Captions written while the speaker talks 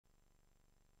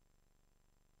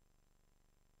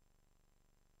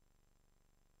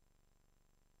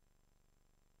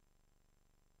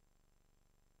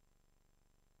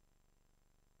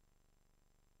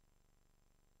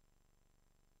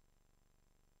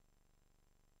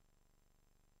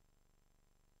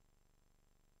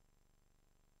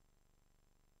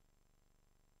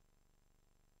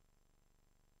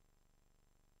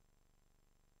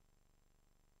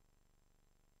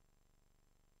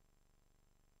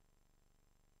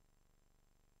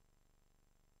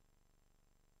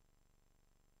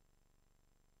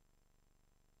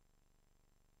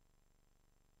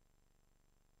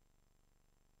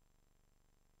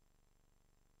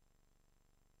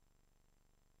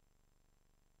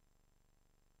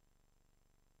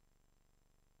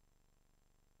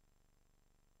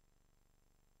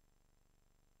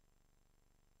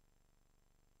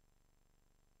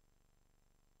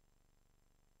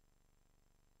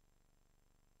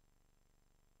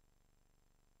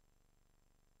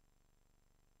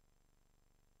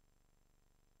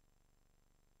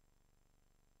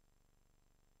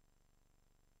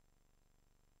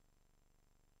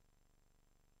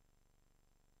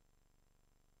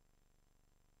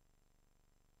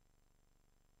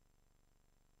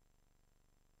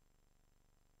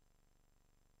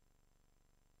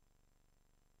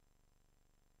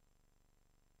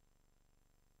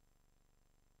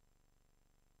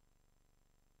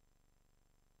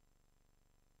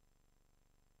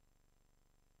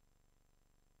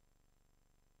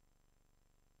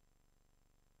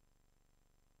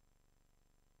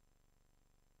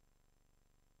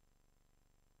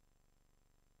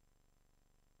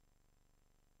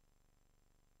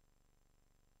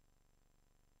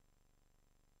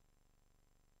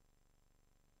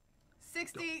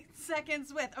60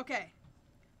 seconds with. Okay.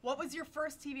 What was your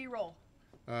first TV role?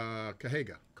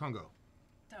 Kahega, Congo.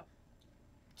 Dope.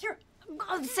 Kira.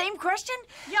 Oh, same question?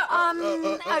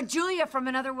 Yeah. Julia from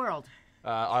Another World.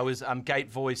 I was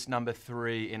gate voice number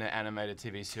 3 in an animated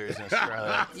TV series in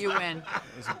Australia. You win.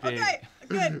 It was a big. Okay,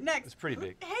 good. Next. It's pretty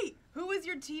big. Hey, who was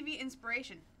your TV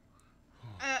inspiration?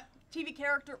 TV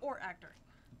character or actor?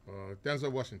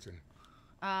 Denzel Washington.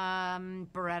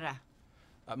 Beretta.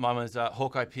 Mine was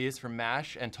Hawkeye Pierce from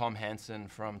MASH and Tom Hansen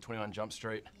from 21 Jump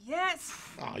Street. Yes.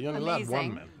 Oh, you only loved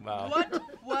one man. Wow. What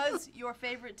was your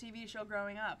favorite TV show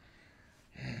growing up?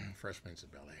 Fresh Prince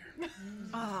of Bel-Air.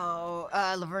 Oh,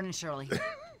 Laverne and Shirley.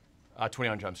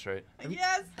 21 Jump Street.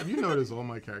 Yes. Have you noticed all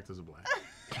my characters are black?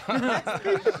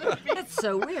 That's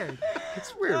so weird.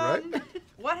 It's weird, right?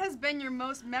 What has been your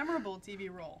most memorable TV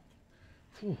role?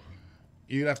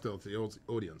 You'd have to tell the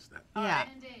audience that. Yeah.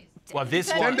 10 days. Well, this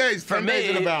 10 one. 10 days, for 10 me, days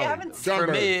in the valley. haven't- John For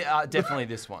Bird. me, definitely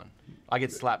this one. I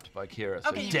get slapped by Kira, so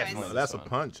Okay, you definitely. guys. That's a this one.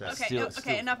 punch. Okay, Still- okay,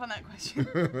 still- enough on that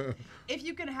question. If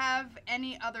you could have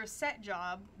any other set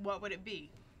job, what would it be?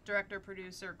 Director,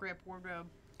 producer, grip, wardrobe?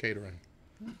 Catering.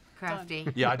 Crafty.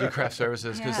 Yeah, I do craft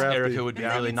services because Yeah. Erica would be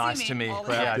Because they really can nice see to me me. all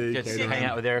the Yeah, time. I get to Catering. hang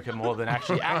out with Erica more than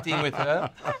actually acting with her.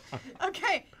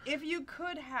 Okay, if you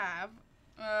could have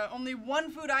only one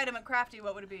food item at Crafty,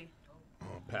 what would it be? Oh,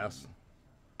 pass.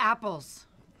 Apples.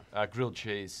 Grilled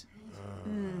cheese.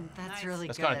 That's Nice. really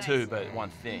That's good. kind of 2, but one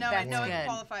thing. No, That's no, it good.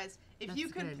 qualifies. If you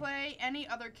That's could good. play any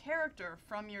other character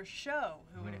from your show,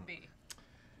 who would it be?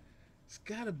 It's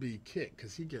gotta be Kit,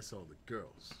 because he gets all the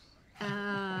girls.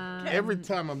 Um, Every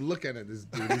time I'm looking at this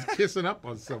dude, he's kissing up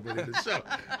on somebody in the show.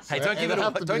 Hey, don't give It'd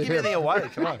have to don't be give anything him. away.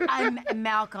 Come on. I'm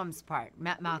Malcolm's part.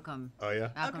 Malcolm. Oh, yeah?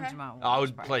 Malcolm Okay. Jamal. I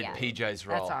would part, play yeah. PJ's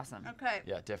role. That's awesome. Okay.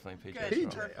 Yeah, definitely PJ's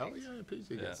Good. role. PJ. Oh,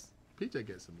 yeah, PJ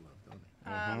gets some love, don't he?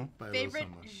 By a little Favorite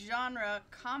so much. genre,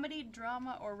 comedy,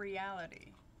 drama, or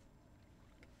reality?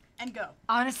 And go.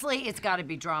 Honestly, it's got to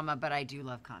be drama, but I do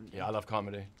love comedy. Yeah, I love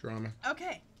comedy. Drama.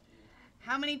 Okay.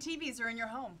 How many TVs are in your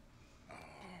home?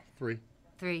 3.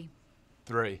 3.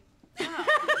 3.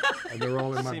 And they're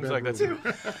all in my Seems bedroom.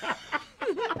 like that's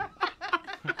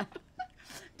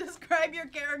Describe your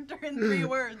character in 3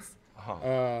 words.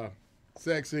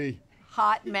 Sexy.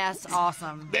 Hot mess,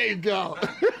 awesome. There you go.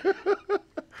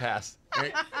 Pass.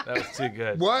 That was too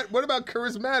good. What? What about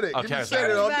charismatic? Oh, You've been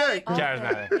saying it charismatic. all day.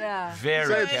 Charismatic. Yeah. Very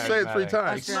Say it- charismatic. say it 3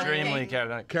 times. Extremely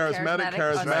charismatic. Charismatic,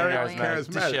 Charismatic,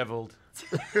 charismatic. Disheveled.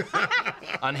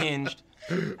 Unhinged.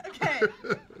 Okay.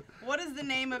 What is the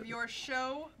name of your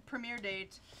show, premiere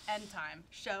date, end time?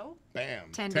 Show,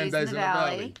 Bam. 10 Days in the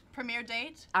Valley. premiere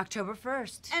date, October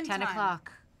 1st, And 10 time.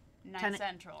 o'clock. 9 10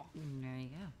 Central. There you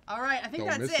go. All right, I think Don't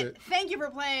that's miss it. it. Thank you for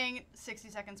playing 60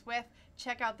 Seconds With.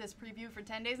 Check out this preview for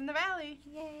 10 Days in the Valley.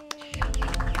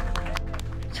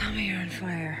 Tell me you're on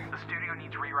fire. The studio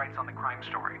needs rewrites on the crime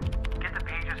story. Get the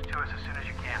pages to us as soon as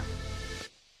you can.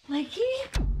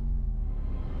 Lakey?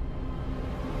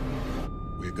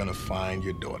 We're gonna find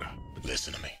your daughter. But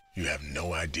listen to me. You have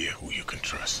no idea who you can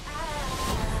trust.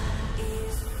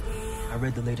 I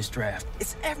read the latest draft.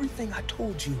 It's everything I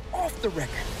told you off the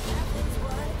record.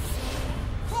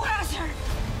 Who has her?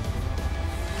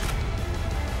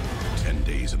 10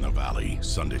 Days in the Valley,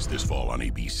 Sundays this fall on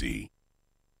ABC.